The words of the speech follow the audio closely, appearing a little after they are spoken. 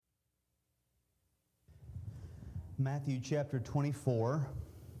Matthew chapter 24.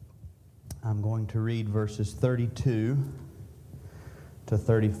 I'm going to read verses 32 to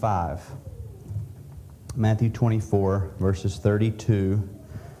 35. Matthew 24, verses 32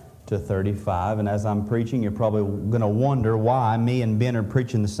 to 35. And as I'm preaching, you're probably going to wonder why me and Ben are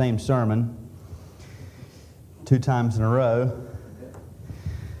preaching the same sermon 2 times in a row.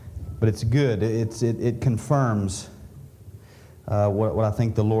 But it's good. It confirms what I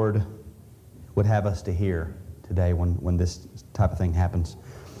think the Lord would have us to hear today when this type of thing happens.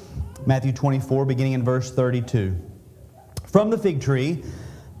 Matthew 24, beginning in verse 32. From the fig tree,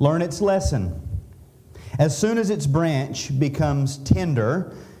 learn its lesson. As soon as its branch becomes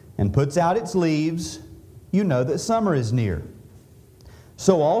tender and puts out its leaves, you know that summer is near.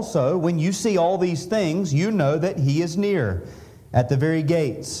 So also, when you see all these things, you know that He is near, at the very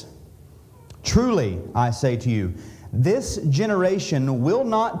gates. Truly, I say to you, this generation will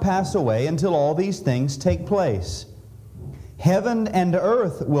not pass away until all these things take place. Heaven and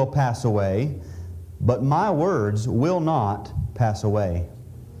earth will pass away, but my words will not pass away.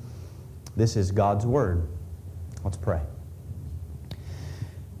 This is God's Word. Let's pray.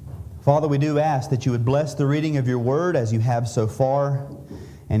 Father, we do ask that you would bless the reading of your Word as you have so far,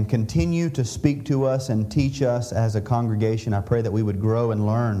 and continue to speak to us and teach us as a congregation. I pray that we would grow and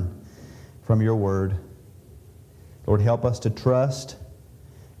learn from your Word. Lord, help us to trust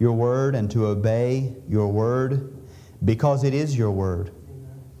your Word and to obey your Word because it is your Word.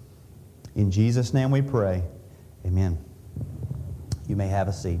 Amen. In Jesus' name we pray. Amen. You may have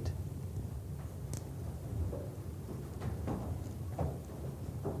a seat.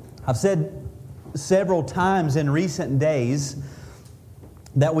 I've said several times in recent days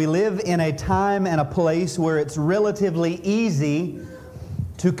that we live in a time and a place where it's relatively easy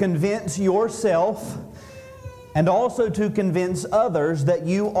to convince yourself and also to convince others that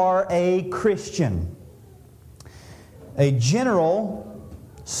you are a Christian. A general,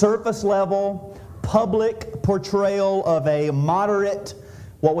 surface level, public portrayal of a moderate,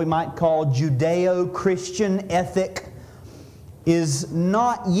 what we might call Judeo-Christian ethic is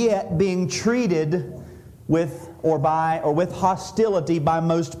not yet being treated with with hostility by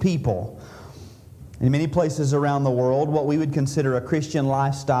most people. In many places around the world, what we would consider a Christian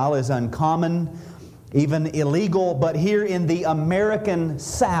lifestyle is uncommon, even illegal. But here in the American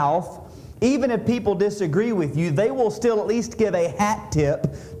South, even if people disagree with you, they will still at least give a hat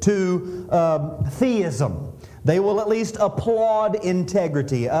tip to theism. They will at least applaud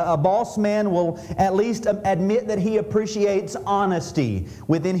integrity. A boss man will at least admit that he appreciates honesty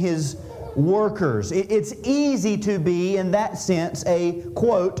within his workers. It's easy to be, in that sense, a,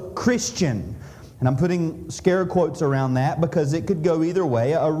 quote, Christian. And I'm putting scare quotes around that because it could go either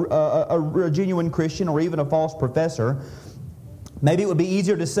way, a genuine Christian or even a false professor. Maybe it would be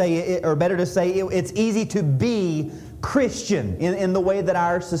easier to say, or better to say, it's easy to be Christian in the way that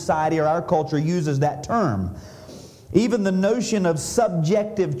our society or our culture uses that term. Even the notion of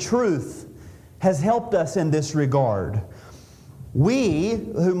subjective truth has helped us in this regard. We,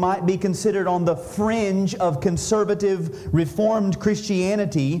 who might be considered on the fringe of conservative, reformed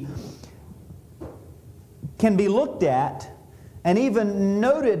Christianity, can be looked at and even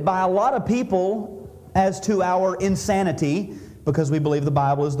noted by a lot of people as to our insanity, because we believe the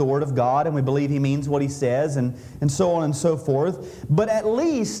Bible is the Word of God and we believe He means what He says and so on and so forth. But at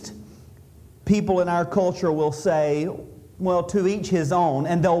least people in our culture will say, well, to each his own,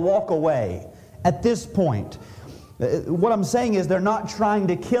 and they'll walk away at this point. What I'm saying is they're not trying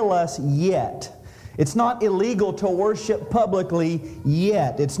to kill us yet. It's not illegal to worship publicly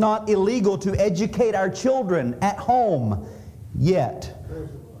yet. It's not illegal to educate our children at home yet.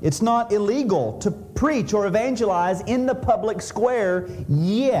 It's not illegal to preach or evangelize in the public square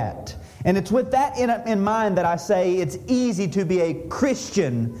yet. And it's with that in mind that I say it's easy to be a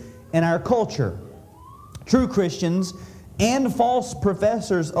Christian in our culture. True Christians and false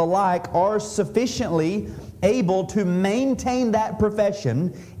professors alike are sufficiently able to maintain that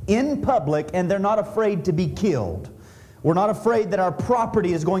profession in public, and they're not afraid to be killed. We're not afraid that our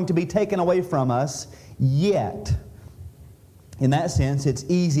property is going to be taken away from us yet. In that sense, it's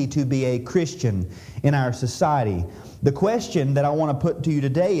easy to be a Christian in our society. The question that I want to put to you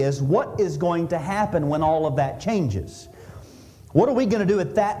today is, what is going to happen when all of that changes? What are we going to do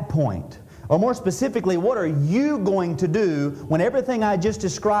at that point? Or more specifically, what are you going to do when everything I just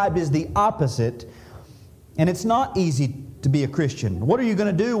described is the opposite, and it's not easy to be a Christian? What are you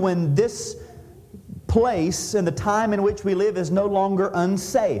going to do when this place and the time in which we live is no longer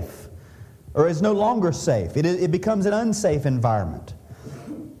unsafe, or is no longer safe? It becomes an unsafe environment.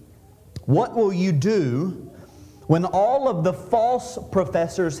 What will you do when all of the false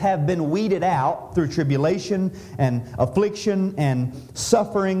professors have been weeded out through tribulation and affliction and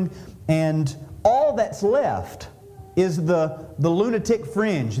suffering, and all that's left is the lunatic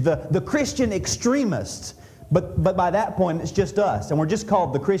fringe, the Christian extremists. But by that point, it's just us, and we're just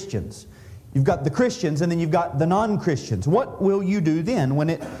called the Christians. You've got the Christians, and then you've got the non-Christians. What will you do then when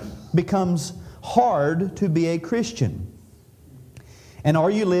it becomes hard to be a Christian? And are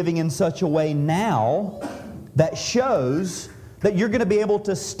you living in such a way now that shows that you're going to be able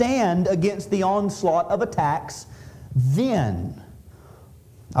to stand against the onslaught of attacks then?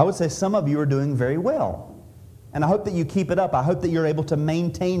 I would say some of you are doing very well. And I hope that you keep it up. I hope that you're able to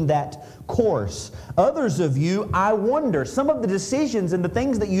maintain that course. Others of you, I wonder, some of the decisions and the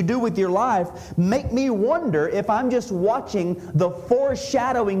things that you do with your life make me wonder if I'm just watching the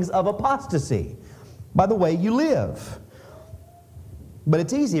foreshadowings of apostasy by the way you live. But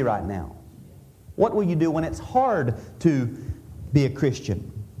it's easy right now. What will you do when it's hard to be a Christian?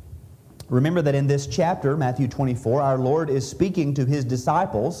 Remember that in this chapter, Matthew 24, our Lord is speaking to His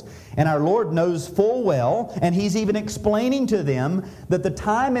disciples, and our Lord knows full well, and He's even explaining to them that the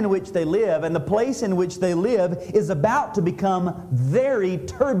time in which they live and the place in which they live is about to become very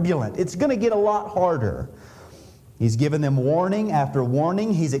turbulent. It's going to get a lot harder. He's given them warning after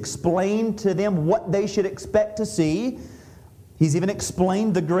warning. He's explained to them what they should expect to see. He's even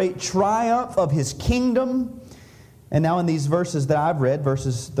explained the great triumph of His kingdom. And now in these verses that I've read,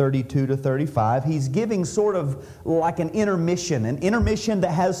 verses 32 to 35, He's giving sort of like an intermission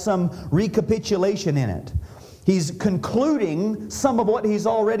that has some recapitulation in it. He's concluding some of what He's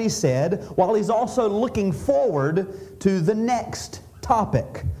already said, while He's also looking forward to the next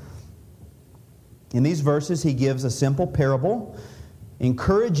topic. In these verses, He gives a simple parable,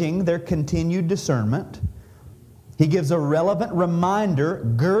 encouraging their continued discernment. He gives a relevant reminder,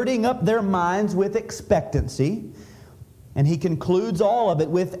 girding up their minds with expectancy. And He concludes all of it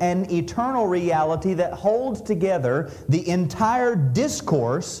with an eternal reality that holds together the entire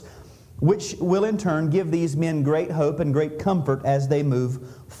discourse, which will in turn give these men great hope and great comfort as they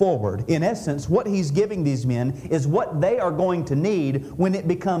move forward. In essence, what He's giving these men is what they are going to need when it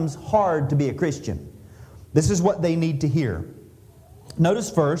becomes hard to be a Christian. This is what they need to hear. Notice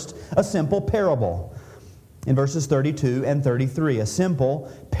first a simple parable in verses 32 and 33. A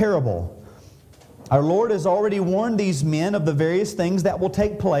simple parable. Our Lord has already warned these men of the various things that will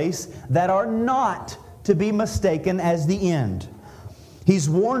take place that are not to be mistaken as the end. He's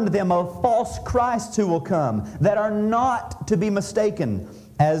warned them of false Christs who will come that are not to be mistaken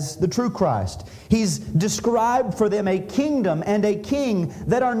as the true Christ. He's described for them a kingdom and a king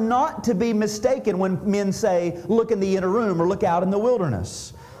that are not to be mistaken when men say, look in the inner room or look out in the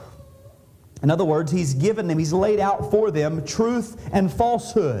wilderness. In other words, He's given them, He's laid out for them truth and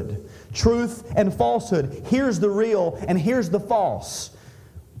falsehood. Truth and falsehood. Here's the real and here's the false.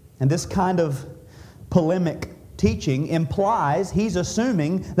 And this kind of polemic teaching implies He's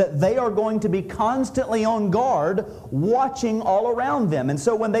assuming that they are going to be constantly on guard, watching all around them. And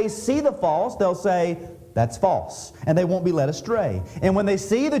so when they see the false, they'll say, that's false. And they won't be led astray. And when they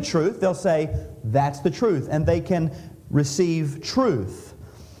see the truth, they'll say, that's the truth. And they can receive truth.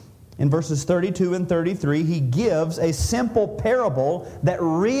 In verses 32 and 33, He gives a simple parable that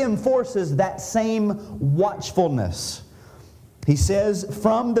reinforces that same watchfulness. He says,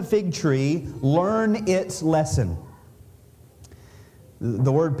 from the fig tree, learn its lesson.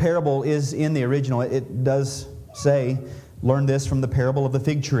 The word parable is in the original. It does say, learn this from the parable of the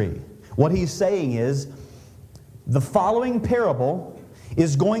fig tree. What He's saying is, the following parable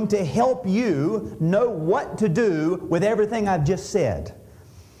is going to help you know what to do with everything I've just said.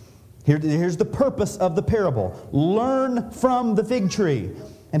 Here's the purpose of the parable. Learn from the fig tree.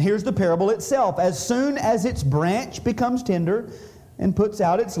 And here's the parable itself. As soon as its branch becomes tender and puts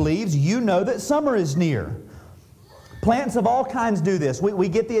out its leaves, you know that summer is near. Plants of all kinds do this. We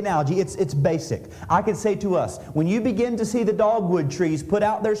get the analogy. It's basic. I could say to us, when you begin to see the dogwood trees put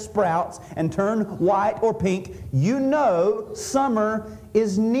out their sprouts and turn white or pink, you know summer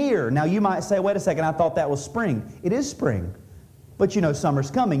is near. Now you might say, wait a second, I thought that was spring. It is spring. But you know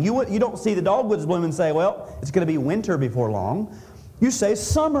summer's coming. You don't see the dogwoods bloom and say, well, it's going to be winter before long. You say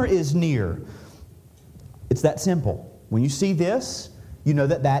summer is near. It's that simple. When you see this, you know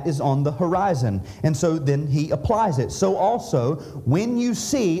that that is on the horizon. And so then He applies it. So also, when you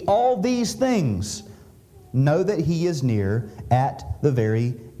see all these things, know that He is near at the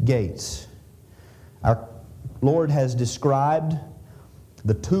very gates. Our Lord has described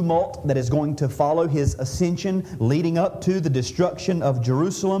the tumult that is going to follow his ascension, leading up to the destruction of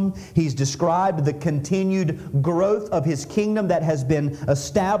Jerusalem. He's described the continued growth of his kingdom that has been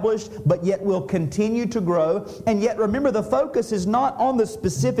established, but yet will continue to grow. And yet, remember, the focus is not on the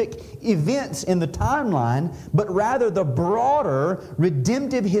specific events in the timeline, but rather the broader,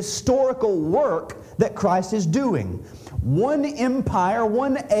 redemptive, historical work that Christ is doing. One empire,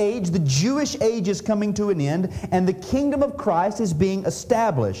 one age, the Jewish age is coming to an end, and the kingdom of Christ is being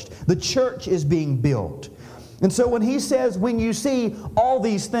established. The church is being built. And so when he says, when you see all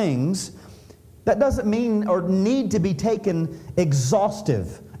these things, that doesn't mean or need to be taken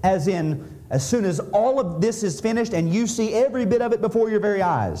exhaustive, as in, as soon as all of this is finished and you see every bit of it before your very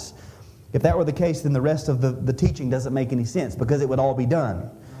eyes. If that were the case, then the rest of the teaching doesn't make any sense, because it would all be done.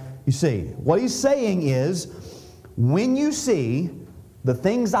 You see, what he's saying is, when you see the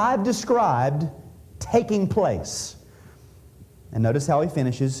things I've described taking place, and notice how he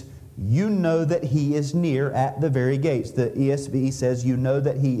finishes, you know that he is near at the very gates. The ESV says, you know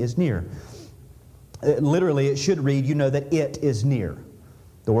that he is near. Literally, it should read, you know that it is near.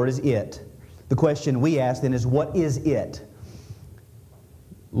 The word is it. The question we ask then is, what is it?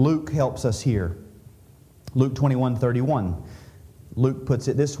 Luke helps us here. Luke 21:31. Luke puts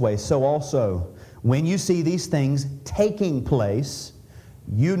it this way, so also, when you see these things taking place,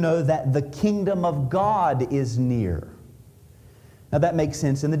 you know that the kingdom of God is near. Now that makes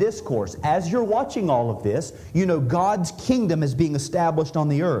sense in the discourse. As you're watching all of this, you know God's kingdom is being established on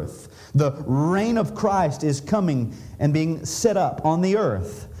the earth. The reign of Christ is coming and being set up on the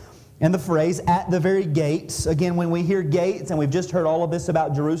earth. And the phrase, at the very gates, again, when we hear gates, and we've just heard all of this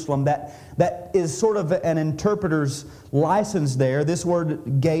about Jerusalem, that is sort of an interpreter's license there. This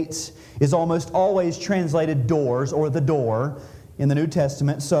word gates is almost always translated doors or the door in the New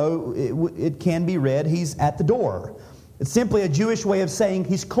Testament, so it can be read, he's at the door. It's simply a Jewish way of saying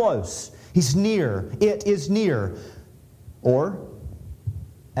he's close, he's near, it is near. Or,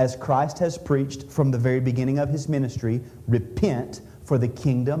 as Christ has preached from the very beginning of his ministry, repent, for the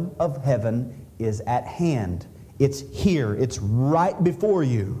kingdom of heaven is at hand. It's here. It's right before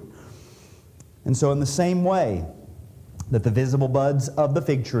you. And so in the same way that the visible buds of the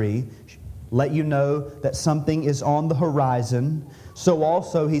fig tree let you know that something is on the horizon, so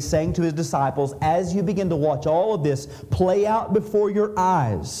also he's saying to his disciples, as you begin to watch all of this play out before your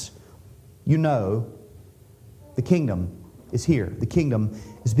eyes, you know the kingdom is here. The kingdom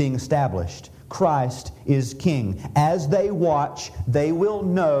is being established. Christ is King. As they watch, they will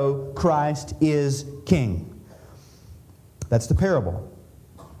know Christ is King. That's the parable.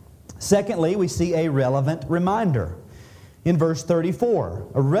 Secondly, we see a relevant reminder. In verse 34,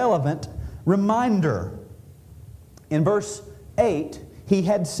 a relevant reminder. In verse 8, he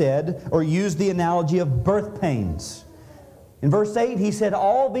had said, or used the analogy of birth pains. In verse 8, he said,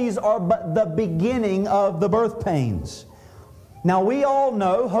 all these are but the beginning of the birth pains. Now we all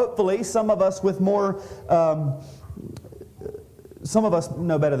know, hopefully, some of us with more, some of us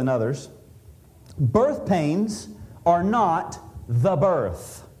know better than others, birth pains are not the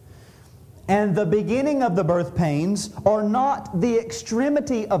birth. And the beginning of the birth pains are not the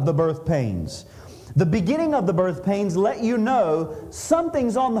extremity of the birth pains. The beginning of the birth pains let you know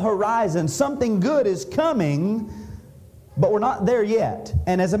something's on the horizon, something good is coming, but we're not there yet.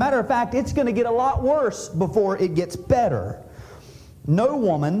 And as a matter of fact, it's going to get a lot worse before it gets better. No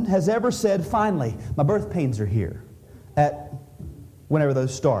woman has ever said, finally, my birth pains are here, at whenever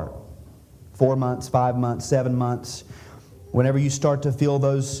those start. 4 months, 5 months, 7 months. Whenever you start to feel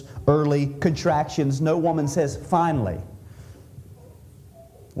those early contractions, no woman says, finally.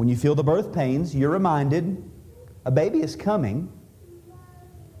 When you feel the birth pains, you're reminded a baby is coming.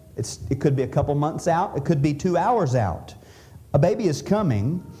 It could be a couple months out. It could be 2 hours out. A baby is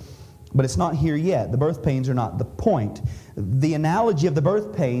coming, but it's not here yet. The birth pains are not the point. The analogy of the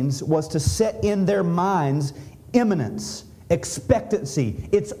birth pains was to set in their minds imminence, expectancy.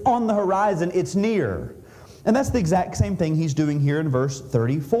 It's on the horizon. It's near. And that's the exact same thing he's doing here in verse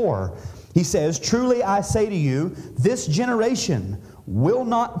 34. He says, truly I say to you, this generation will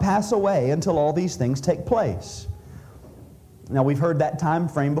not pass away until all these things take place. Now we've heard that time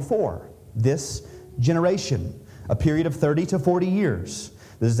frame before. This generation, a period of 30 to 40 years.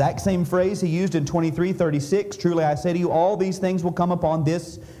 The exact same phrase he used in 23:36. Truly I say to you, all these things will come upon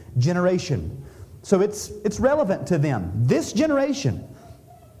this generation. So it's relevant to them. This generation.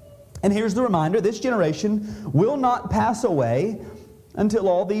 And here's the reminder, this generation will not pass away until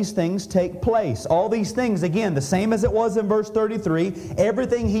all these things take place. All these things, again, the same as it was in verse 33,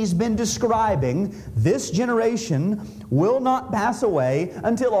 everything he's been describing, this generation will not pass away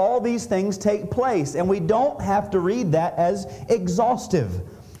until all these things take place. And we don't have to read that as exhaustive.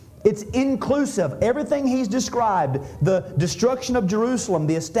 It's inclusive. Everything he's described, the destruction of Jerusalem,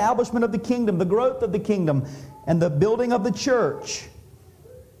 the establishment of the kingdom, the growth of the kingdom, and the building of the church.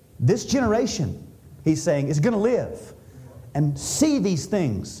 This generation, he's saying, is going to live and see these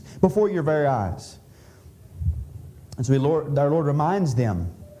things before your very eyes. And so our Lord reminds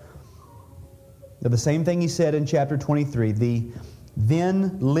them of the same thing he said in chapter 23. The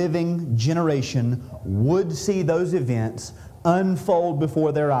then living generation would see those events unfold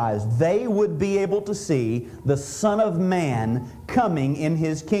before their eyes. They would be able to see the Son of Man coming in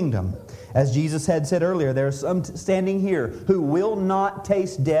His kingdom. As Jesus had said earlier, there are some standing here who will not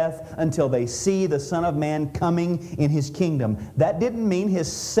taste death until they see the Son of Man coming in His kingdom. That didn't mean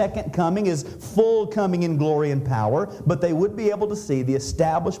His second coming, His full coming in glory and power, but they would be able to see the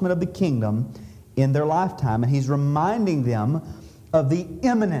establishment of the kingdom in their lifetime. And He's reminding them of the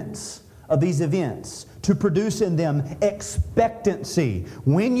imminence of these events to produce in them expectancy.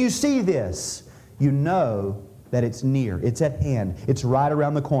 When you see this, you know that it's near, it's at hand, it's right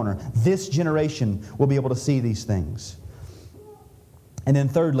around the corner. This generation will be able to see these things. And then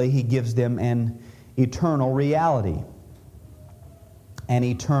thirdly, he gives them an eternal reality. An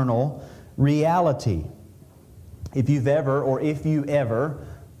eternal reality. If you ever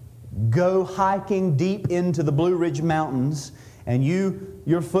go hiking deep into the Blue Ridge Mountains and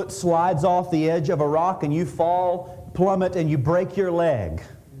your foot slides off the edge of a rock and you fall, plummet, and you break your leg,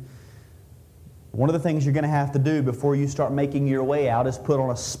 one of the things you're going to have to do before you start making your way out is put on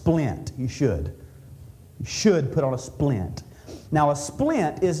a splint. You should put on a splint. Now, a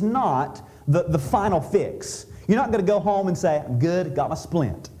splint is not the final fix. You're not going to go home and say, I'm good, got my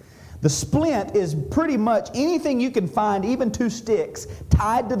splint. The splint is pretty much anything you can find, even 2 sticks,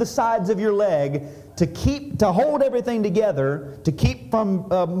 tied to the sides of your leg to hold everything together, to keep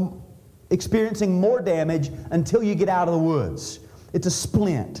from experiencing more damage until you get out of the woods. It's a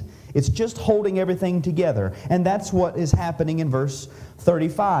splint. It's just holding everything together. And that's what is happening in verse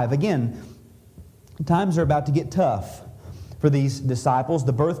 35. Again, times are about to get tough for these disciples.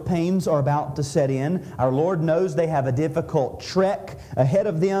 The birth pains are about to set in. Our Lord knows they have a difficult trek ahead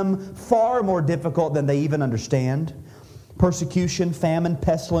of them, far more difficult than they even understand. Persecution, famine,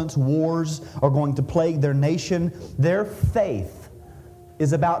 pestilence, wars are going to plague their nation. Their faith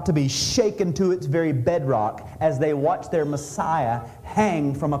is about to be shaken to its very bedrock as they watch their Messiah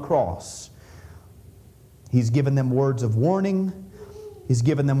hang from a cross. He's given them words of warning. He's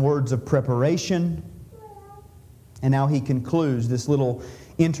given them words of preparation. And now he concludes this little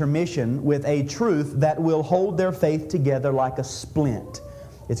intermission with a truth that will hold their faith together like a splint.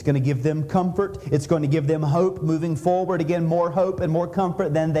 It's going to give them comfort. It's going to give them hope moving forward. Again, more hope and more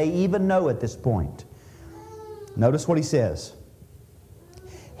comfort than they even know at this point. Notice what he says.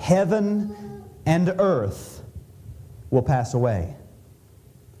 Heaven and earth will pass away,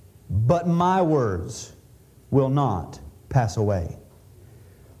 but my words will not pass away.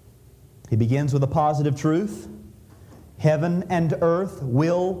 He begins with a positive truth. Heaven and earth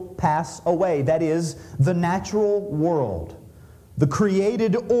will pass away. That is, the natural world, the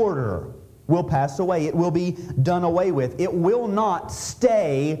created order will pass away. It will be done away with. It will not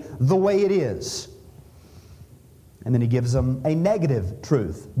stay the way it is. And then he gives them a negative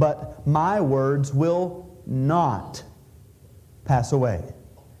truth. But my words will not pass away.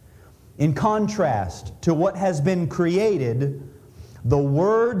 In contrast to what has been created, the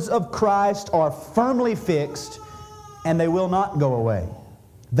words of Christ are firmly fixed and they will not go away.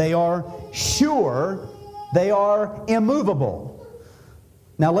 They are sure. They are immovable.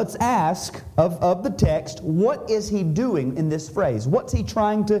 Now let's ask of the text, what is he doing in this phrase? What's he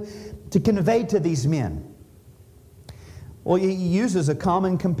trying to convey to these men? Well, he uses a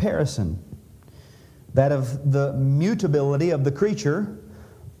common comparison, that of the mutability of the creature,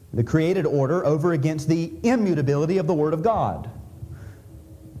 the created order, over against the immutability of the Word of God.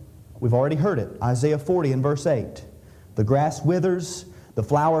 We've already heard it, Isaiah 40 and verse 8. The grass withers, the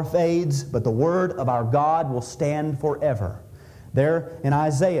flower fades, but the Word of our God will stand forever. There in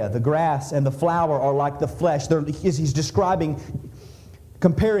Isaiah, the grass and the flower are like the flesh. He's describing,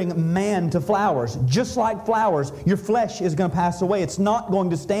 comparing man to flowers. Just like flowers, your flesh is going to pass away. It's not going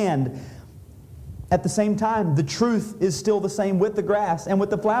to stand. At the same time, the truth is still the same with the grass and with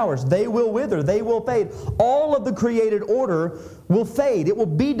the flowers. They will wither. They will fade. All of the created order will fade. It will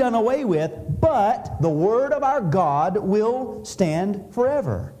be done away with, but the Word of our God will stand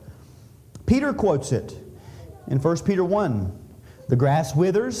forever. Peter quotes it in 1 Peter 1. The grass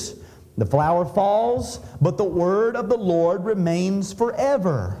withers, the flower falls, but the word of the Lord remains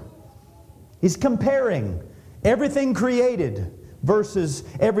forever. He's comparing everything created versus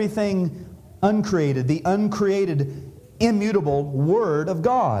everything uncreated, the uncreated, immutable Word of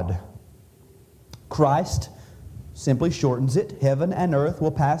God. Christ simply shortens it. Heaven and earth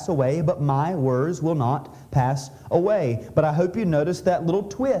will pass away, but my words will not pass away. But I hope you notice that little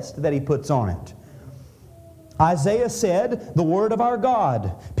twist that he puts on it. Isaiah said, the word of our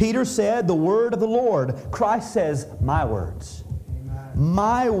God. Peter said, the word of the Lord. Christ says, my words. Amen.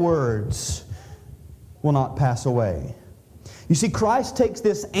 My words will not pass away. You see, Christ takes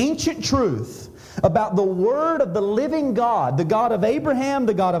this ancient truth about the Word of the living God, the God of Abraham,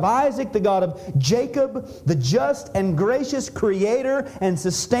 the God of Isaac, the God of Jacob, the just and gracious Creator and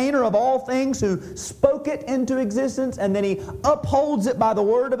Sustainer of all things, who spoke it into existence, and then He upholds it by the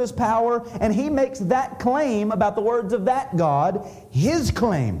word of His power, and He makes that claim about the words of that God His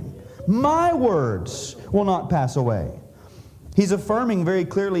claim. My words will not pass away. He's affirming very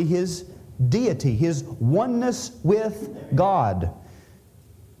clearly His deity, His oneness with God.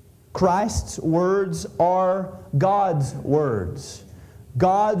 Christ's words are God's words.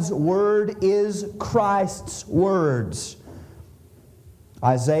 God's word is Christ's words.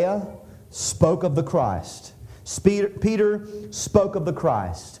 Isaiah spoke of the Christ. Peter spoke of the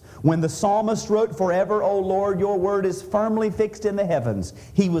Christ. When the psalmist wrote, "Forever, O Lord, your word is firmly fixed in the heavens,"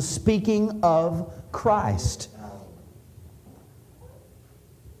 he was speaking of Christ.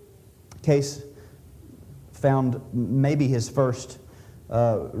 Case found maybe his first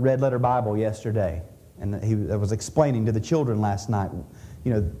red letter Bible yesterday, and he was explaining to the children last night,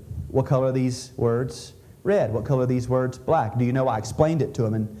 what color are these words? Red. What color are these words? Black. Do you know? I explained it to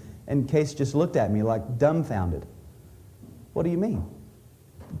him, and Case just looked at me like dumbfounded. What do you mean?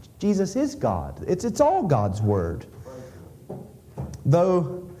 Jesus is God. It's all God's word.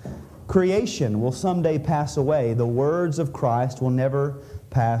 Though creation will someday pass away, the words of Christ will never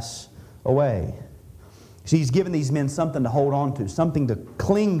pass away. See, He's given these men something to hold on to, something to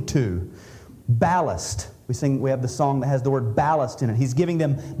cling to. Ballast. We have the song that has the word ballast in it. He's giving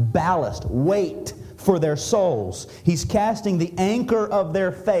them ballast, weight for their souls. He's casting the anchor of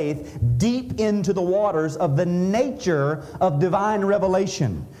their faith deep into the waters of the nature of divine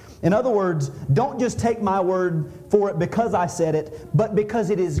revelation. In other words, don't just take my word for it because I said it, but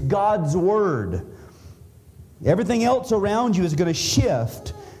because it is God's word. Everything else around you is going to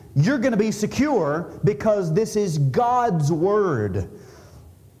shift. You're going to be secure because this is God's word.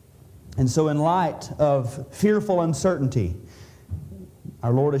 And so in light of fearful uncertainty,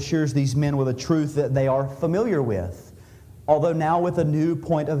 our Lord assures these men with a truth that they are familiar with, although now with a new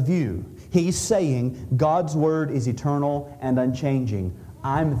point of view. He's saying God's word is eternal and unchanging.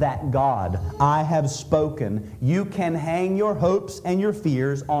 I'm that God. I have spoken. You can hang your hopes and your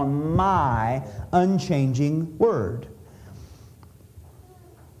fears on my unchanging word.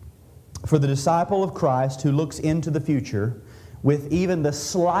 For the disciple of Christ who looks into the future with even the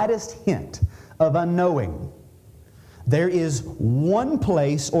slightest hint of unknowing, there is one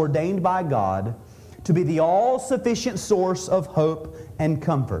place ordained by God to be the all-sufficient source of hope and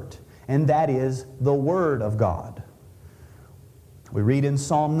comfort, and that is the Word of God. We read in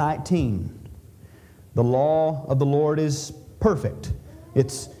Psalm 19, the law of the Lord is perfect.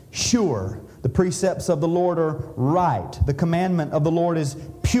 It's sure. The precepts of the Lord are right. The commandment of the Lord is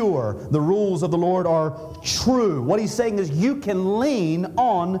pure. The rules of the Lord are true. What he's saying is you can lean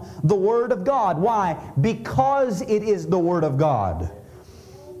on the Word of God. Why? Because it is the Word of God.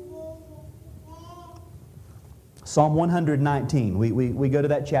 Psalm 119. We go to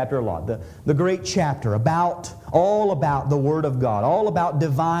that chapter a lot. The great chapter all about the Word of God, all about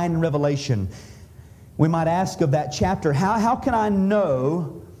divine revelation. We might ask of that chapter, how can I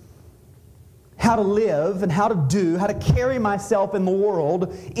know how to live and how to carry myself in the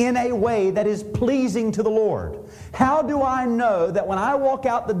world in a way that is pleasing to the Lord? How do I know that when I walk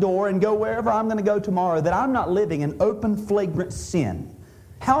out the door and go wherever I'm going to go tomorrow, that I'm not living in open, flagrant sin?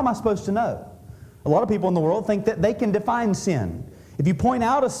 How am I supposed to know? A lot of people in the world think that they can define sin. If you point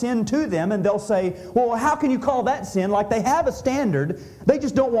out a sin to them and they'll say, well, how can you call that sin? Like they have a standard. They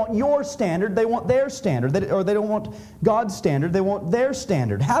just don't want your standard. They want their standard. Or they don't want God's standard. They want their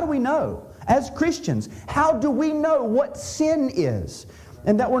standard. How do we know? As Christians, how do we know what sin is?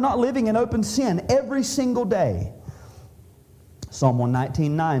 And that we're not living in open sin every single day. Psalm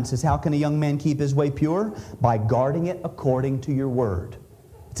 119:9 says, how can a young man keep his way pure? By guarding it according to your word.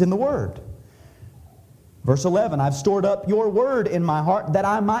 It's in the Word. Verse 11, I've stored up your word in my heart that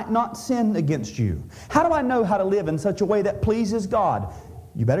I might not sin against you. How do I know how to live in such a way that pleases God?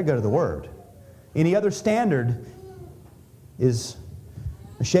 You better go to the Word. Any other standard is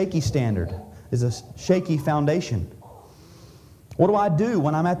A shaky standard is a shaky foundation. What do I do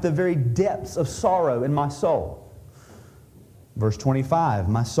when I'm at the very depths of sorrow in my soul? Verse 25,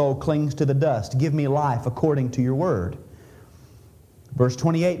 my soul clings to the dust. Give me life according to your word. Verse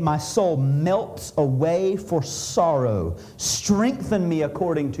 28, my soul melts away for sorrow. Strengthen me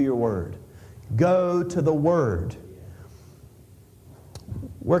according to your word. Go to the word.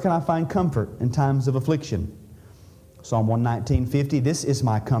 Where can I find comfort in times of affliction? Psalm 119:50, this is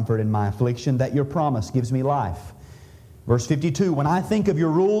my comfort in my affliction, that your promise gives me life. Verse 52, when I think of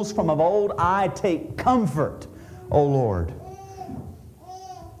your rules from of old, I take comfort, O Lord.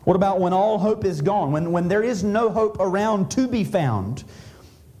 What about when all hope is gone? When there is no hope around to be found?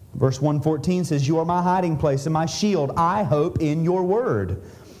 Verse 114 says, you are my hiding place and my shield. I hope in your word.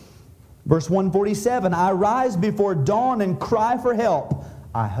 Verse 147, I rise before dawn and cry for help.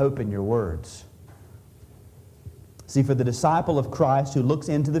 I hope in your words. See, for the disciple of Christ who looks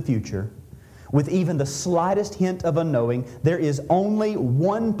into the future, with even the slightest hint of a knowing, there is only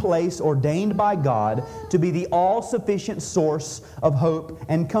one place ordained by God to be the all-sufficient source of hope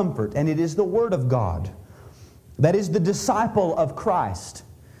and comfort, and it is the Word of God. That is the disciple of Christ.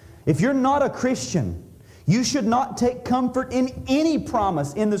 If you're not a Christian, you should not take comfort in any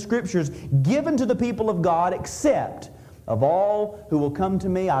promise in the Scriptures given to the people of God except, of all who will come to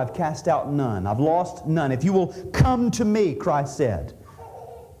me, I've cast out none. I've lost none. If you will come to me, Christ said,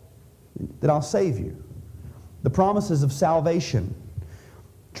 that I'll save you. The promises of salvation.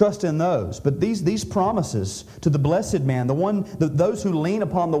 Trust in those. But these promises to the blessed man, those who lean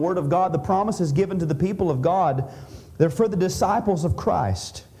upon the Word of God, the promises given to the people of God, they're for the disciples of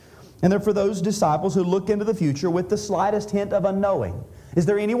Christ. And they're for those disciples who look into the future with the slightest hint of unknowing. Is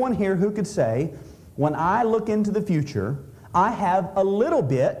there anyone here who could say, when I look into the future, I have a little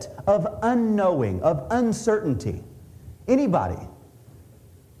bit of unknowing, of uncertainty? Anybody?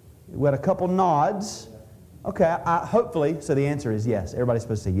 We had a couple nods. Okay, hopefully, so the answer is yes. Everybody's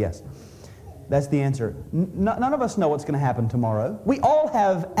supposed to say yes. That's the answer. None of us know what's going to happen tomorrow. We all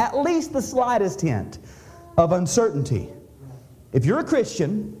have at least the slightest hint of uncertainty. If you're a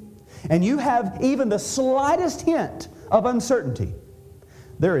Christian and you have even the slightest hint of uncertainty,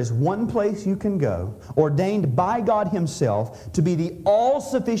 there is one place you can go, ordained by God Himself to be the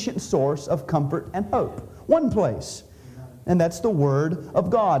all-sufficient source of comfort and hope. One place. And that's the Word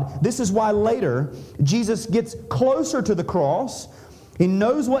of God. This is why later Jesus gets closer to the cross. He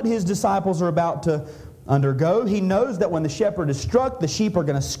knows what His disciples are about to undergo. He knows that when the shepherd is struck, the sheep are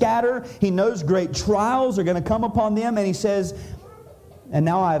going to scatter. He knows great trials are going to come upon them. And He says, and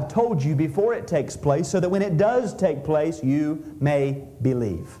now I have told you before it takes place, so that when it does take place, you may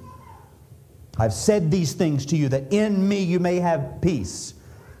believe. I've said these things to you, that in me you may have peace.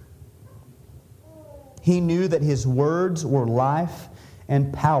 He knew that His words were life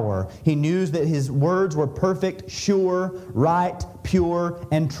and power. He knew that His words were perfect, sure, right, pure,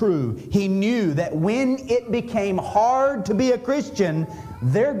 and true. He knew that when it became hard to be a Christian,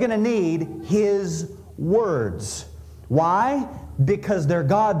 they're going to need His words. Why? Because they're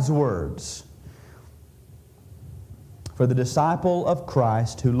God's words. For the disciple of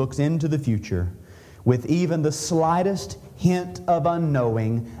Christ who looks into the future with even the slightest hint of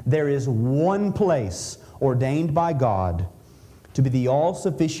unknowing, there is one place ordained by God to be the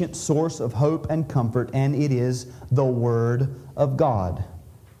all-sufficient source of hope and comfort, and it is the Word of God.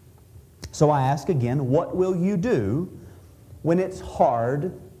 So I ask again, what will you do when it's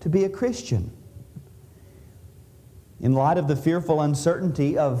hard to be a Christian? In light of the fearful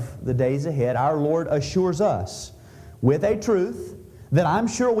uncertainty of the days ahead, our Lord assures us with a truth that I'm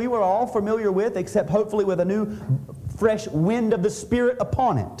sure we were all familiar with, except hopefully with a new fresh wind of the Spirit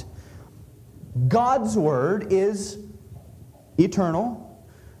upon it. God's Word is eternal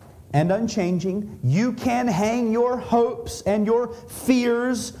and unchanging. You can hang your hopes and your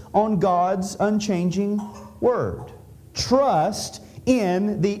fears on God's unchanging Word. Trust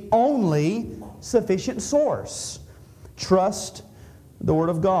in the only sufficient source. Trust the Word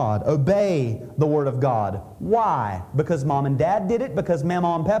of God. Obey the Word of God. Why? Because Mom and Dad did it? Because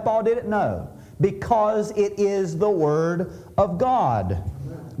Mama and Papa did it? No. Because it is the Word of God.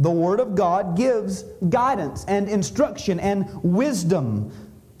 The Word of God gives guidance and instruction and wisdom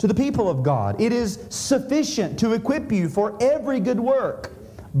to the people of God. It is sufficient to equip you for every good work.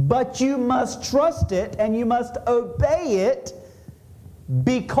 But you must trust it and you must obey it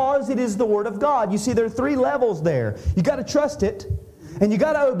because it is the Word of God. You see, there are three levels there. You got to trust it and you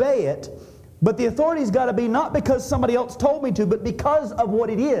got to obey it. But the authority's got to be not because somebody else told me to, but because of what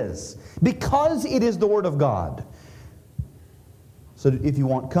it is. Because it is the Word of God. So if you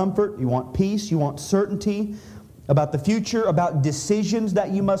want comfort, you want peace, you want certainty about the future, about decisions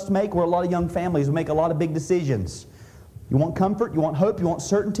that you must make, where a lot of young families make a lot of big decisions. You want comfort, you want hope, you want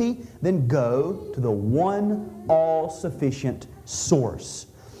certainty, then go to the one all-sufficient source.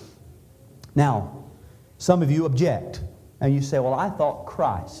 Now, some of you object, and you say, well, I thought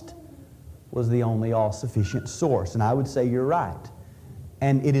Christ was the only all-sufficient source. And I would say you're right.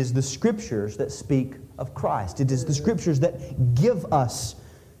 And it is the Scriptures that speak of Christ. It is the Scriptures that give us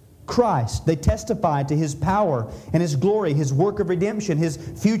Christ. They testify to His power and His glory, His work of redemption, His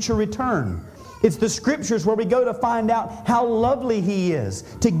future return. It's the Scriptures where we go to find out how lovely He is,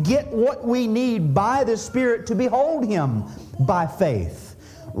 to get what we need by the Spirit to behold Him by faith.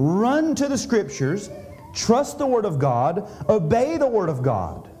 Run to the Scriptures, trust the Word of God, obey the Word of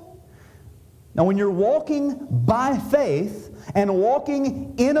God. Now, when you're walking by faith and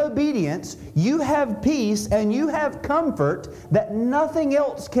walking in obedience, you have peace and you have comfort that nothing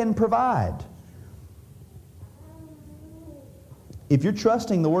else can provide. If you're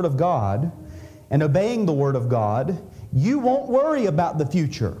trusting the Word of God and obeying the Word of God, you won't worry about the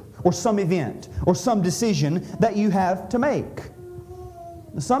future or some event or some decision that you have to make.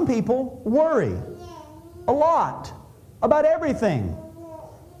 Some people worry a lot about everything.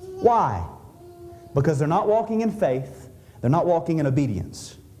 Why? Because they're not walking in faith, they're not walking in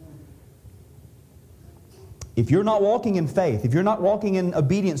obedience. If you're not walking in faith, if you're not walking in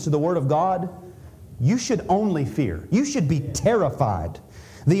obedience to the Word of God, you should only fear. You should be terrified.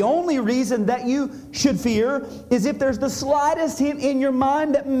 The only reason that you should fear is if there's the slightest hint in your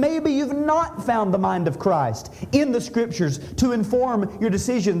mind that maybe you've not found the mind of Christ in the Scriptures to inform your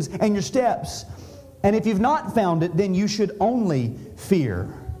decisions and your steps. And if you've not found it, then you should only fear.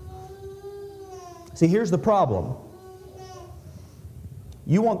 See, here's the problem.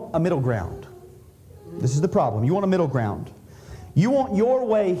 You want a middle ground. This is the problem. You want a middle ground. You want your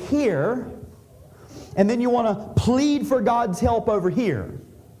way here, and then you want to plead for God's help over here.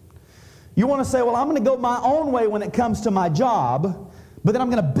 You want to say, well, I'm going to go my own way when it comes to my job, but then I'm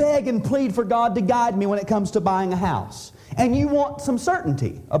going to beg and plead for God to guide me when it comes to buying a house. And you want some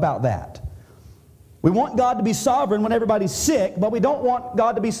certainty about that. We want God to be sovereign when everybody's sick, but we don't want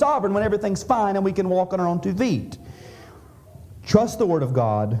God to be sovereign when everything's fine and we can walk on our own 2 feet. Trust the Word of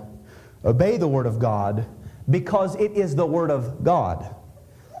God. Obey the Word of God, because it is the Word of God.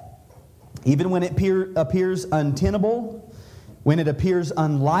 Even when it appears untenable, when it appears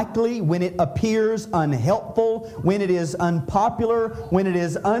unlikely, when it appears unhelpful, when it is unpopular, when it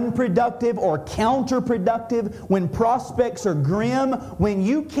is unproductive or counterproductive, when prospects are grim, when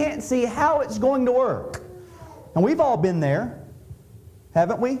you can't see how it's going to work. And we've all been there,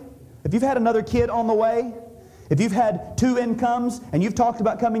 haven't we? If you've had another kid on the way, if you've had 2 incomes and you've talked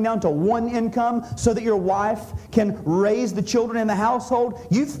about coming down to 1 income so that your wife can raise the children in the household,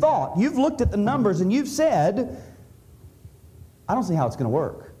 you've looked at the numbers and you've said, I don't see how it's going to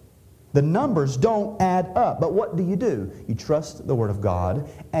work. The numbers don't add up. But what do? You trust the Word of God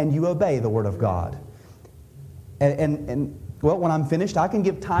and you obey the Word of God. And well, when I'm finished, I can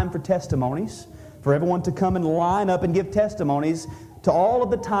give time for testimonies, for everyone to come and line up and give testimonies to all of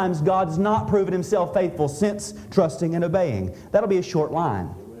the times God's not proven Himself faithful since trusting and obeying. That'll be a short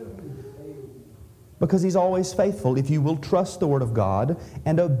line. Because He's always faithful if you will trust the Word of God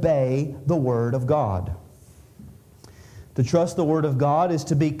and obey the Word of God. To trust the Word of God is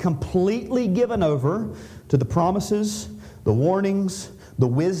to be completely given over to the promises, the warnings, the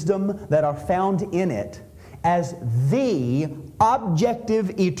wisdom that are found in it as the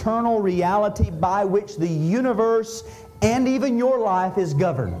objective, eternal reality by which the universe and even your life is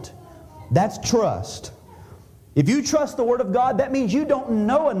governed. That's trust. If you trust the Word of God, that means you don't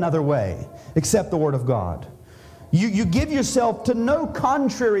know another way except the Word of God. You give yourself to no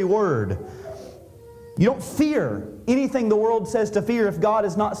contrary word. You don't fear anything the world says to fear if God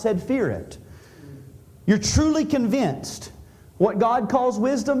has not said fear it. You're truly convinced what God calls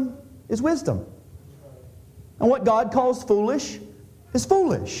wisdom is wisdom. And what God calls foolish is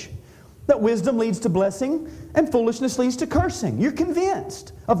foolish. That wisdom leads to blessing and foolishness leads to cursing. You're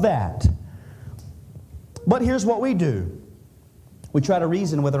convinced of that. But here's what we do. We try to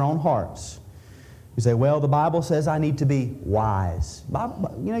reason with our own hearts. We say, well, the Bible says I need to be wise.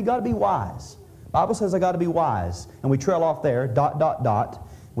 You got to be wise. The Bible says I got to be wise. And we trail off there, ...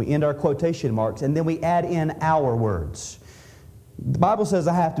 We end our quotation marks, and then we add in our words. The Bible says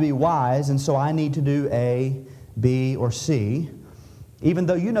I have to be wise, and so I need to do A, B, or C. Even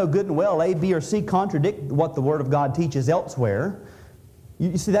though you know good and well A, B, or C contradict what the Word of God teaches elsewhere.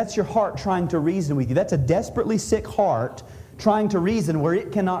 You see, that's your heart trying to reason with you. That's a desperately sick heart trying to reason where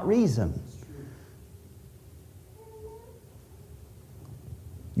it cannot reason.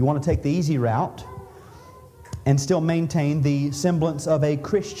 You want to take the easy route? and still maintain the semblance of a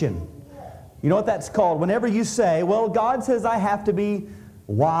Christian. You know what that's called? Whenever you say, well, God says I have to be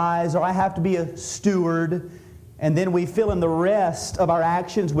wise or I have to be a steward, and then we fill in the rest of our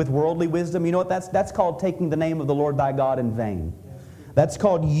actions with worldly wisdom, you know what that's called? Taking the name of the Lord thy God in vain. That's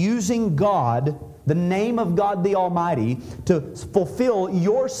called using God, the name of God the Almighty, to fulfill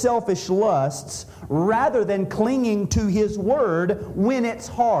your selfish lusts rather than clinging to His Word when it's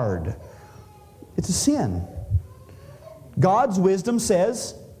hard. It's a sin. God's wisdom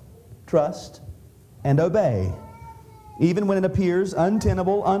says, trust and obey. Even when it appears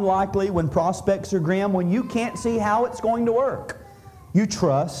untenable, unlikely, when prospects are grim, when you can't see how it's going to work, you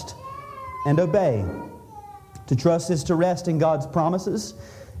trust and obey. To trust is to rest in God's promises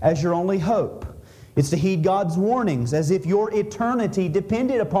as your only hope. It's to heed God's warnings as if your eternity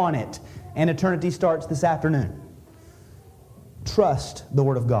depended upon it. And eternity starts this afternoon. Trust the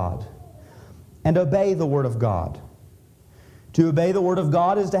Word of God and obey the Word of God. To obey the Word of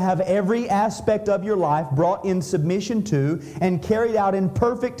God is to have every aspect of your life brought in submission to and carried out in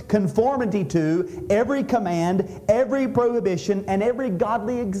perfect conformity to every command, every prohibition, and every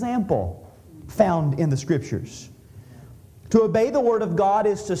godly example found in the Scriptures. To obey the Word of God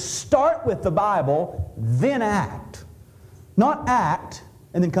is to start with the Bible, then act. Not act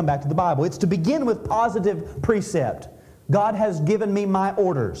and then come back to the Bible. It's to begin with positive precept. God has given me my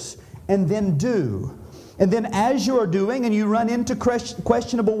orders, and then do. And then as you are doing and you run into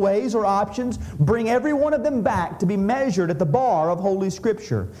questionable ways or options, bring every one of them back to be measured at the bar of Holy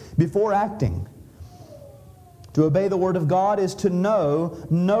Scripture before acting. To obey the Word of God is to know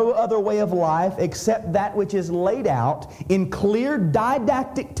no other way of life except that which is laid out in clear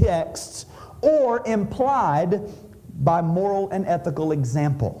didactic texts or implied by moral and ethical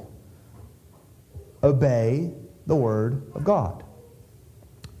example. Obey the Word of God.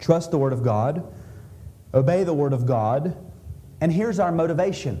 Trust the Word of God. Obey the Word of God. And here's our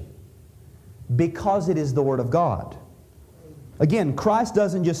motivation. Because it is the Word of God. Again, Christ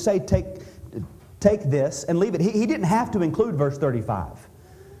doesn't just say, take this and leave it. He didn't have to include verse 35.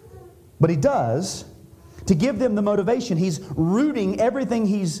 But He does to give them the motivation. He's rooting everything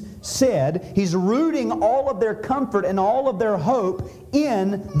He's said. He's rooting all of their comfort and all of their hope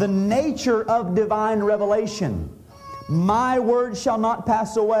in the nature of divine revelation. My word shall not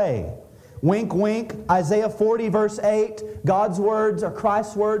pass away. Wink, wink. Isaiah 40 verse 8. God's words are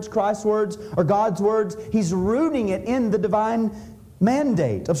Christ's words. Christ's words are God's words. He's rooting it in the divine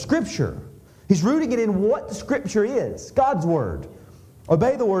mandate of Scripture. He's rooting it in what the Scripture is. God's Word.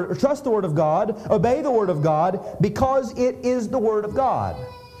 Obey the Word, or trust the Word of God. Obey the Word of God because it is the Word of God.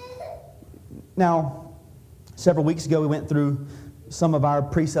 Now, several weeks ago we went through some of our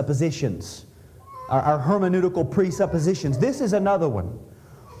presuppositions. Our hermeneutical presuppositions. This is another one.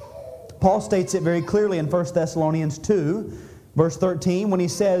 Paul states it very clearly in 1 Thessalonians 2, verse 13, when he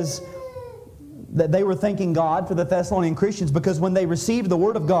says that they were thanking God for the Thessalonian Christians because when they received the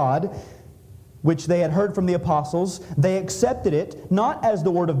Word of God, which they had heard from the apostles, they accepted it not as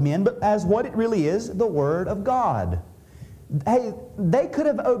the word of men, but as what it really is, the Word of God. Hey, they could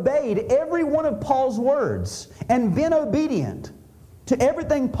have obeyed every one of Paul's words and been obedient to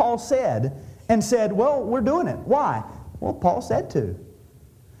everything Paul said and said, well, we're doing it. Why? Well, Paul said to.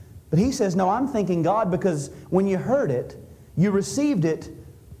 But he says, no, I'm thanking God because when you heard it, you received it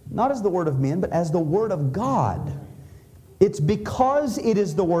not as the word of men, but as the Word of God. It's because it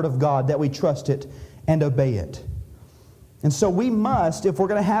is the Word of God that we trust it and obey it. And so we must, if we're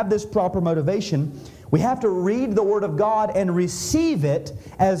going to have this proper motivation, we have to read the Word of God and receive it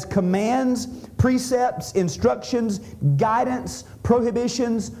as commands, precepts, instructions, guidance,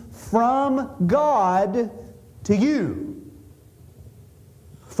 prohibitions from God to you.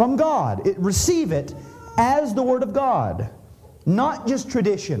 From God. Receive it as the Word of God. Not just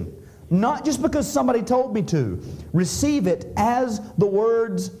tradition. Not just because somebody told me to. Receive it as the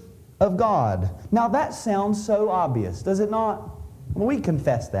words of God. Now that sounds so obvious, does it not? Well, we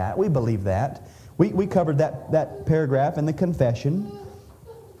confess that. We believe that. We covered that paragraph in the confession.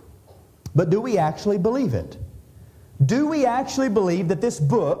 But do we actually believe it? Do we actually believe that this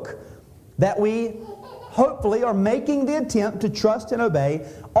book that we hopefully are making the attempt to trust and obey,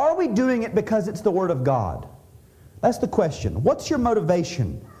 are we doing it because it's the Word of God? That's the question. What's your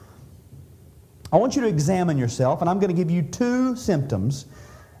motivation? I want you to examine yourself, and I'm going to give you 2 symptoms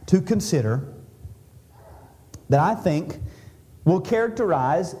to consider that I think will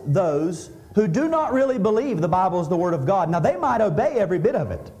characterize those who do not really believe the Bible is the Word of God. Now, they might obey every bit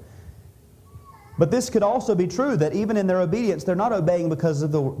of it. But this could also be true, that even in their obedience, they're not obeying because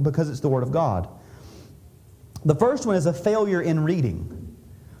it's the Word of God. The first one is a failure in reading.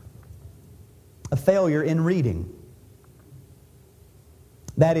 a failure in reading.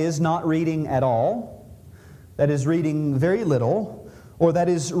 That is not reading at all, that is reading very little, or that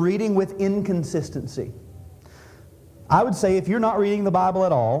is reading with inconsistency. I would say if you're not reading the Bible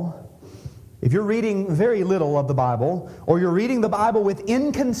at all, if you're reading very little of the Bible, or you're reading the Bible with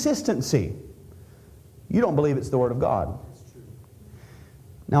inconsistency, you don't believe it's the Word of God.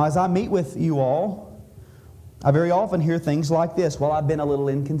 Now, as I meet with you all, I very often hear things like this: well, I've been a little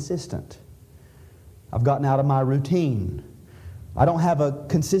inconsistent. I've gotten out of my routine. I don't have a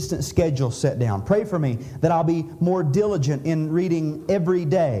consistent schedule set down. Pray for me that I'll be more diligent in reading every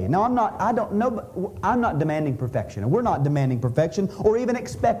day. Now, I'm not demanding perfection, and we're not demanding perfection or even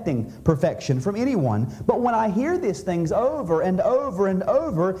expecting perfection from anyone. But when I hear these things over and over and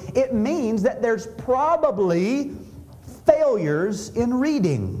over, it means that there's probably failures in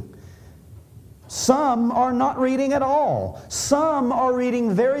reading. Some are not reading at all. Some are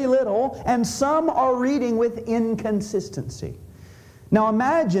reading very little, and some are reading with inconsistency. Now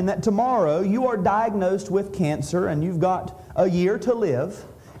imagine that tomorrow you are diagnosed with cancer and you've got a year to live,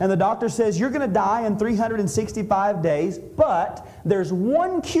 and the doctor says you're going to die in 365 days, but there's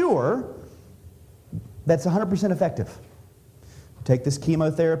one cure that's 100% effective. Take this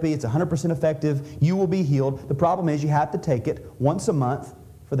chemotherapy, it's 100% effective, you will be healed. The problem is you have to take it once a month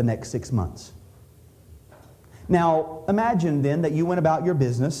for the next 6 months. Now imagine then that you went about your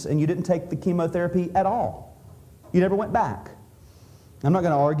business and you didn't take the chemotherapy at all. You never went back. I'm not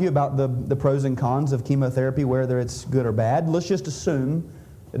going to argue about the pros and cons of chemotherapy, whether it's good or bad. Let's just assume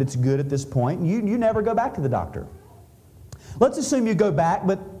that it's good at this point. You never go back to the doctor. Let's assume you go back,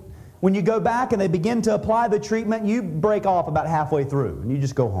 but when you go back and they begin to apply the treatment, you break off about halfway through and you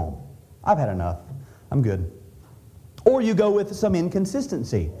just go home. I've had enough. I'm good. Or you go with some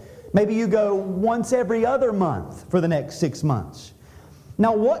inconsistency. Maybe you go once every other month for the next 6 months.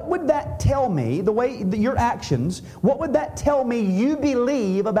 Now, what would that tell me, the way your actions, what would that tell me you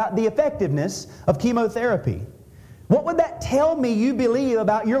believe about the effectiveness of chemotherapy? What would that tell me you believe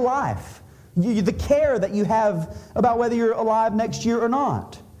about your life? The care that you have about whether you're alive next year or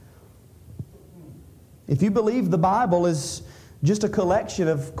not? If you believe the Bible is just a collection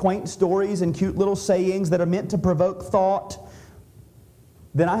of quaint stories and cute little sayings that are meant to provoke thought,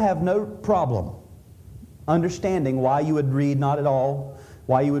 then I have no problem understanding why you would read not at all,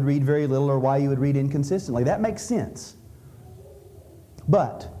 why you would read very little, or why you would read inconsistently. That makes sense.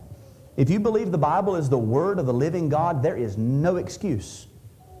 But if you believe the Bible is the Word of the living God, there is no excuse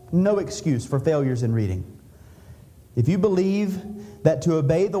for failures in reading. If you believe that to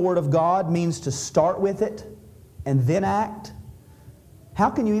obey the Word of God means to start with it and then act, how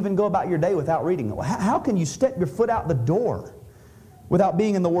can you even go about your day without reading it? How can you step your foot out the door without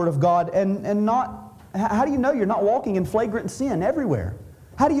being in the Word of God and not... How do you know you're not walking in flagrant sin everywhere?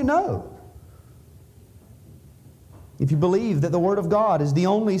 How do you know? If you believe that the Word of God is the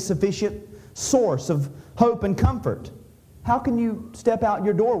only sufficient source of hope and comfort, how can you step out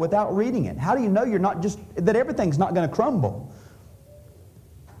your door without reading it? How do you know that everything's not going to crumble?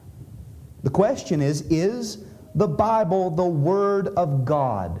 The question is the Bible the Word of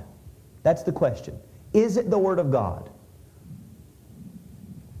God? That's the question. Is it the Word of God?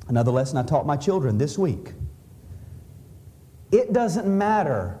 Another lesson I taught my children this week. It doesn't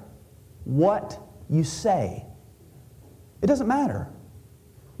matter what you say. It doesn't matter.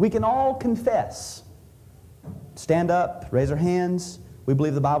 We can all confess. Stand up, raise our hands. We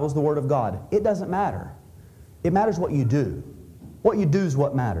believe the Bible is the Word of God. It doesn't matter. It matters what you do. What you do is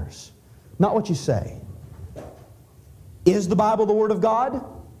what matters, not what you say. Is the Bible the Word of God?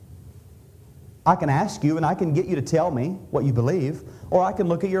 I can ask you and I can get you to tell me what you believe, or I can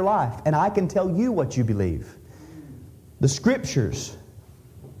look at your life and I can tell you what you believe. The Scriptures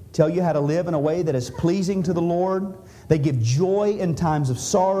tell you how to live in a way that is pleasing to the Lord. They give joy in times of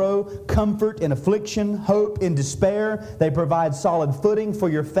sorrow, comfort in affliction, hope in despair. They provide solid footing for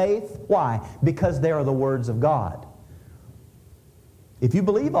your faith. Why? Because they are the words of God. If you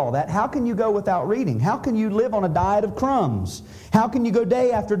believe all that, how can you go without reading? How can you live on a diet of crumbs? How can you go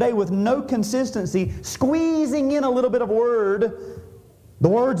day after day with no consistency, squeezing in a little bit of word, the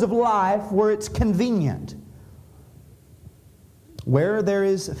words of life, where it's convenient? Where there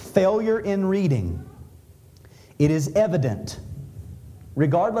is failure in reading, it is evident,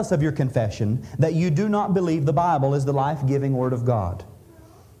 regardless of your confession, that you do not believe the Bible is the life-giving Word of God.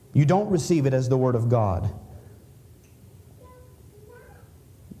 You don't receive it as the Word of God.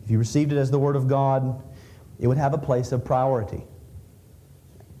 If you received it as the Word of God, it would have a place of priority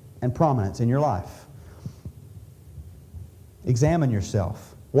and prominence in your life. Examine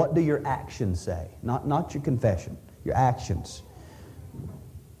yourself. What do your actions say? Not your confession, your actions.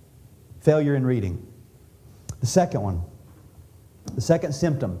 Failure in reading. The second one, the second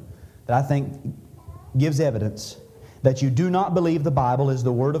symptom that I think gives evidence that you do not believe the Bible is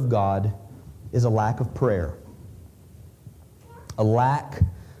the Word of God is a lack of prayer. A lack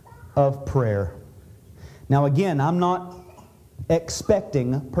of prayer. Now again, I'm not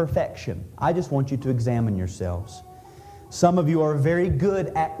expecting perfection. I just want you to examine yourselves. Some of you are very good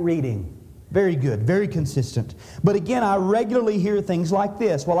at reading. Very good, very consistent. But again, I regularly hear things like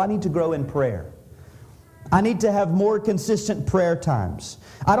this. Well, I need to grow in prayer. I need to have more consistent prayer times.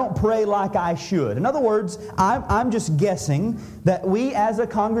 I don't pray like I should. In other words, I'm just guessing that we as a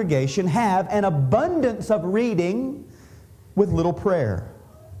congregation have an abundance of reading with little prayer.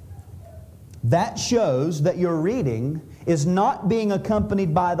 That shows that your reading is not being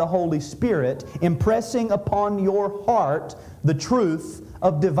accompanied by the Holy Spirit impressing upon your heart the truth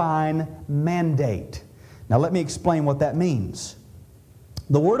of divine mandate. Now let me explain what that means.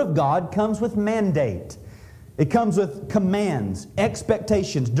 The Word of God comes with mandate. It comes with commands,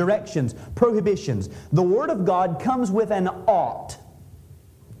 expectations, directions, prohibitions. The Word of God comes with an ought.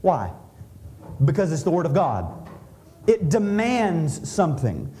 Why? Because it's the Word of God. It demands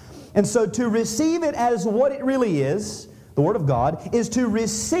something. And so to receive it as what it really is, the Word of God, is to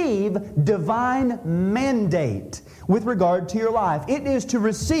receive divine mandate with regard to your life. It is to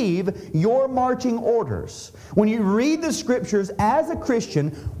receive your marching orders. When you read the Scriptures as a Christian,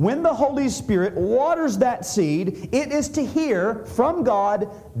 when the Holy Spirit waters that seed, it is to hear from God,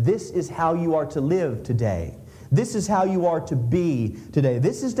 this is how you are to live today. This is how you are to be today.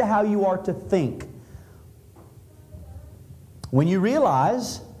 This is how you are to think. When you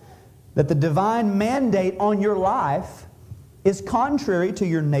realize that the divine mandate on your life is contrary to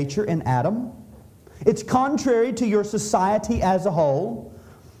your nature in Adam, it's contrary to your society as a whole,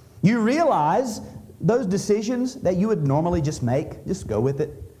 you realize those decisions that you would normally just make, just go with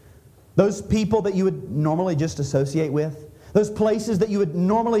it. Those people that you would normally just associate with, those places that you would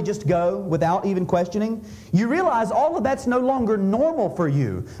normally just go without even questioning, you realize all of that's no longer normal for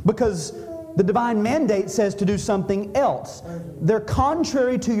you because the divine mandate says to do something else. They're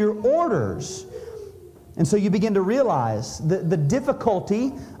contrary to your orders. And so you begin to realize the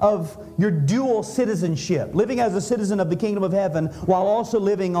difficulty of your dual citizenship, living as a citizen of the kingdom of heaven while also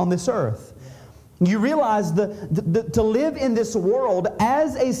living on this earth. You realize to live in this world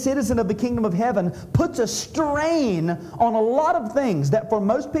as a citizen of the kingdom of heaven puts a strain on a lot of things that for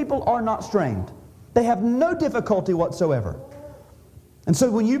most people are not strained. They have no difficulty whatsoever. And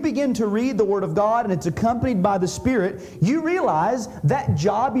so when you begin to read the Word of God and it's accompanied by the Spirit, you realize that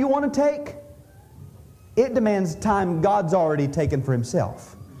job you want to take, it demands time God's already taken for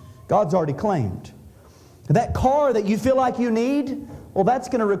Himself. God's already claimed. That car that you feel like you need, well, that's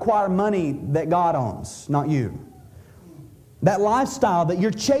going to require money that God owns, not you. That lifestyle that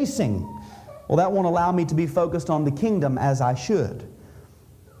you're chasing, well, that won't allow me to be focused on the kingdom as I should.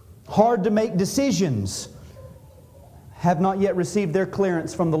 Hard to make decisions have not yet received their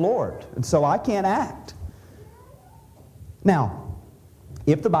clearance from the Lord, and so I can't act. Now,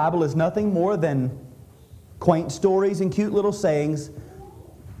 if the Bible is nothing more than quaint stories and cute little sayings,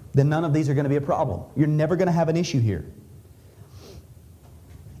 then none of these are going to be a problem. You're never going to have an issue here.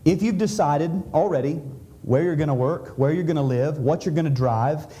 If you've decided already where you're going to work, where you're going to live, what you're going to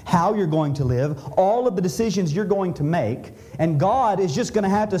drive, how you're going to live, all of the decisions you're going to make, and God is just going to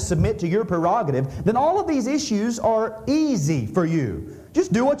have to submit to your prerogative, then all of these issues are easy for you.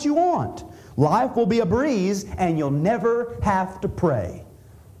 Just do what you want. Life will be a breeze, and you'll never have to pray.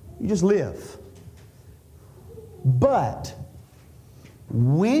 You just live. But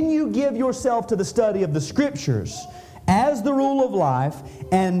when you give yourself to the study of the Scriptures as the rule of life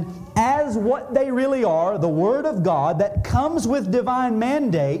and as what they really are, the Word of God that comes with divine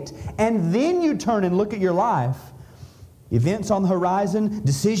mandate, and then you turn and look at your life, events on the horizon,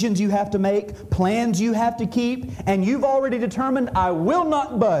 decisions you have to make, plans you have to keep, and you've already determined, I will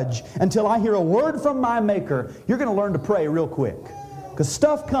not budge until I hear a word from my Maker, you're going to learn to pray real quick. Because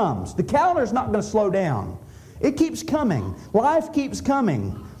stuff comes. The calendar's not going to slow down. It keeps coming. Life keeps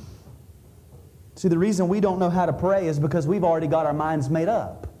coming. See, the reason we don't know how to pray is because we've already got our minds made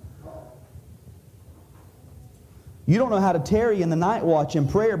up. You don't know how to tarry in the night watch in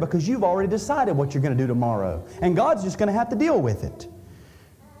prayer because you've already decided what you're going to do tomorrow. And God's just going to have to deal with it.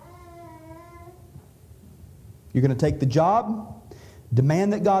 You're going to take the job,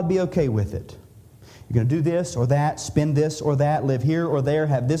 demand that God be okay with it. You're going to do this or that, spend this or that, live here or there,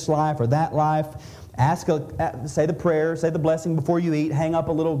 have this life or that life. Say the prayer, say the blessing before you eat, hang up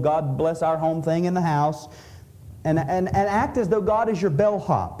a little God bless our home thing in the house, and act as though God is your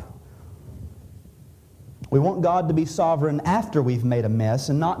bellhop. We want God to be sovereign after we've made a mess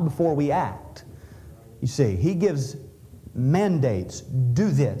and not before we act. You see, He gives mandates.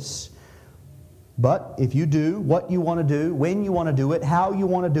 Do this. But if you do what you want to do, when you want to do it, how you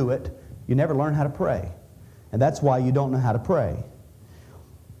want to do it, you never learn how to pray. And that's why you don't know how to pray.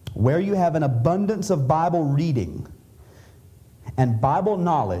 Where you have an abundance of Bible reading and Bible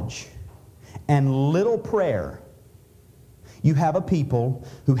knowledge and little prayer, you have a people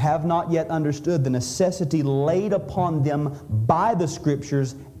who have not yet understood the necessity laid upon them by the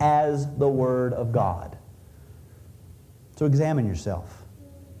Scriptures as the Word of God. So examine yourself.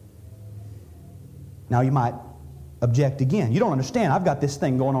 Now you might object again. You don't understand. I've got this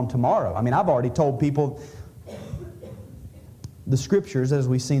thing going on tomorrow. I mean, I've already told people the Scriptures, as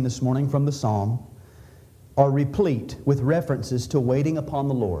we've seen this morning from the Psalm, are replete with references to waiting upon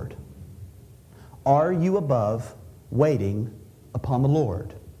the Lord. Are you above waiting upon the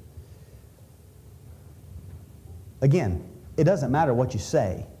Lord? Again, it doesn't matter what you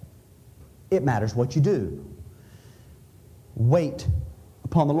say. It matters what you do. Wait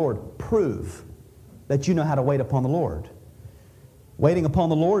upon the Lord. Prove that you know how to wait upon the Lord. Waiting upon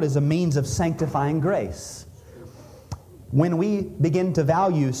the Lord is a means of sanctifying grace. When we begin to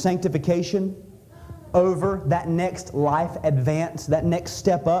value sanctification over that next life advance, that next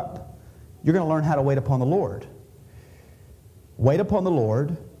step up, you're going to learn how to wait upon the Lord. Wait upon the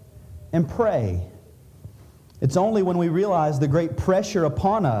Lord and pray. It's only when we realize the great pressure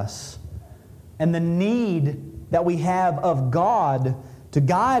upon us and the need that we have of God to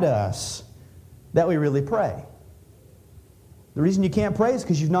guide us that we really pray. The reason you can't pray is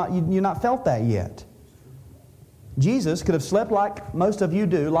because you've not felt that yet. Jesus could have slept like most of you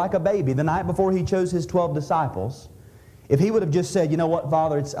do, like a baby, the night before He chose His 12 disciples. If He would have just said, you know what,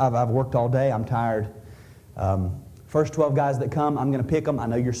 Father, I've worked all day, I'm tired. First 12 guys that come, I'm going to pick them. I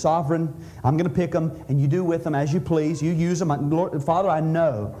know You're sovereign. I'm going to pick them, and You do with them as You please. You use them. Lord, Father, I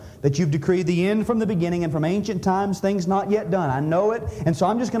know that You've decreed the end from the beginning and from ancient times, things not yet done. I know it, and so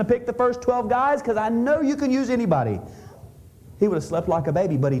I'm just going to pick the first 12 guys because I know You can use anybody. He would have slept like a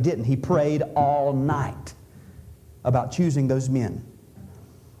baby, but He didn't. He prayed all night about choosing those men.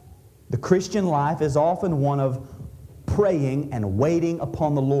 The Christian life is often one of praying and waiting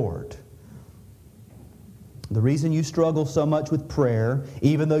upon the Lord. The reason you struggle so much with prayer,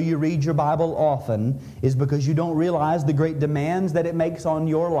 even though you read your Bible often, is because you don't realize the great demands that it makes on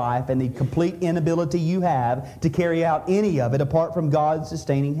your life and the complete inability you have to carry out any of it apart from God's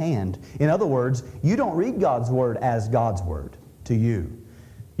sustaining hand. In other words, you don't read God's Word as God's Word to you.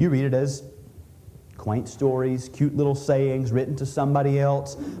 You read it as quaint stories, cute little sayings written to somebody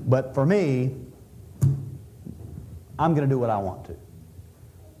else. But for me, I'm going to do what I want to.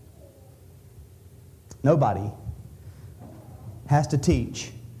 Nobody has to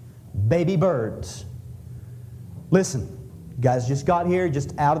teach baby birds. Listen, you guys just got here,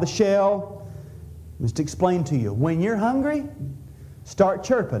 just out of the shell. Just to explain to you, when you're hungry, start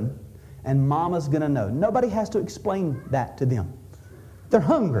chirping and Mama's going to know. Nobody has to explain that to them. They're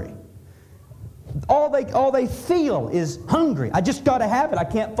hungry. All they feel is hungry. I just got to have it. I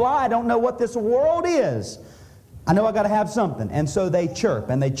can't fly. I don't know what this world is. I know I got to have something. And so they chirp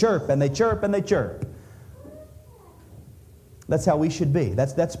and they chirp and they chirp and they chirp. That's how we should be.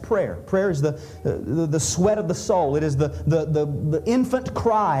 That's prayer. Prayer is the sweat of the soul. It is the infant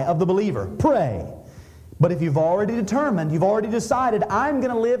cry of the believer. Pray. But if you've already determined, you've already decided, I'm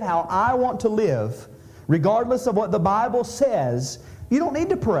going to live how I want to live, regardless of what the Bible says, you don't need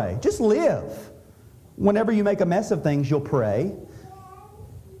to pray. Just live. Whenever you make a mess of things, you'll pray.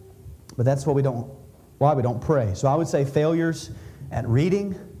 But that's why we don't pray. So I would say failures at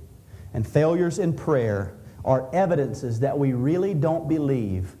reading and failures in prayer are evidences that we really don't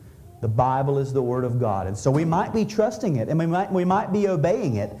believe the Bible is the Word of God. And so we might be trusting it and we might be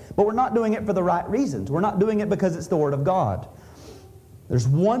obeying it, but we're not doing it for the right reasons. We're not doing it because it's the Word of God. There's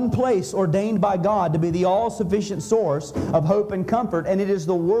one place ordained by God to be the all-sufficient source of hope and comfort, and it is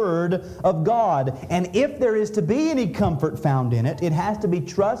the Word of God. And if there is to be any comfort found in it, it has to be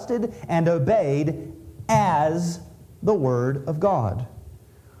trusted and obeyed as the Word of God.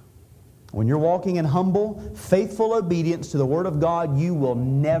 When you're walking in humble, faithful obedience to the Word of God, you will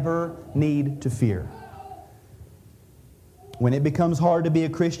never need to fear. When it becomes hard to be a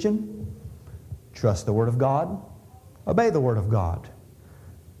Christian, trust the Word of God, obey the Word of God.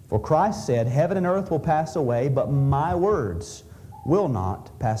 For Christ said, heaven and earth will pass away, but my words will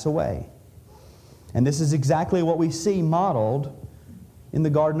not pass away. And this is exactly what we see modeled in the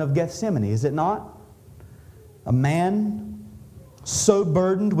Garden of Gethsemane, is it not? A man so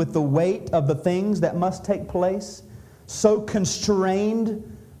burdened with the weight of the things that must take place, so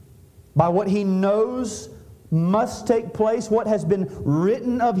constrained by what he knows must take place, what has been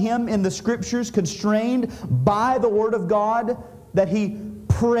written of Him in the Scriptures, constrained by the Word of God, that He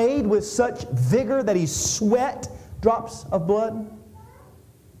prayed with such vigor that He sweat drops of blood?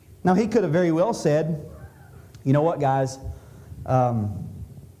 Now, He could have very well said, you know what, guys?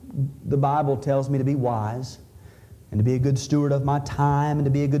 The Bible tells me to be wise and to be a good steward of my time and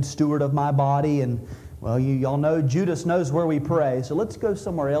to be a good steward of my body. And, well, y'all know Judas knows where we pray, so let's go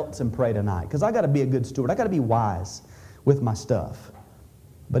somewhere else and pray tonight, because I got to be a good steward. I got to be wise with my stuff.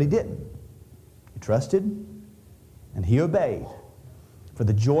 But He didn't. He trusted and He obeyed. For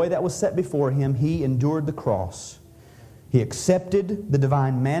the joy that was set before Him, He endured the cross. He accepted the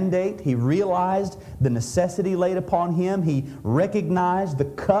divine mandate. He realized the necessity laid upon Him. He recognized the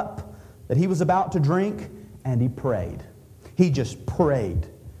cup that He was about to drink, and He prayed. He just prayed.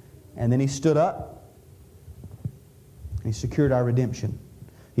 And then He stood up, and He secured our redemption.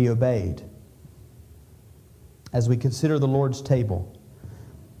 He obeyed. As we consider the Lord's table,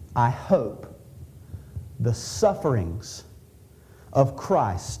 I hope the sufferings of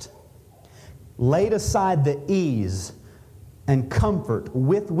Christ laid aside the ease and comfort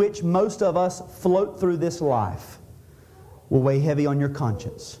with which most of us float through this life will weigh heavy on your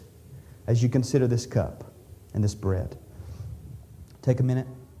conscience as you consider this cup and this bread. Take a minute,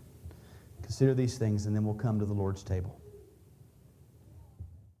 consider these things, and then we'll come to the Lord's table.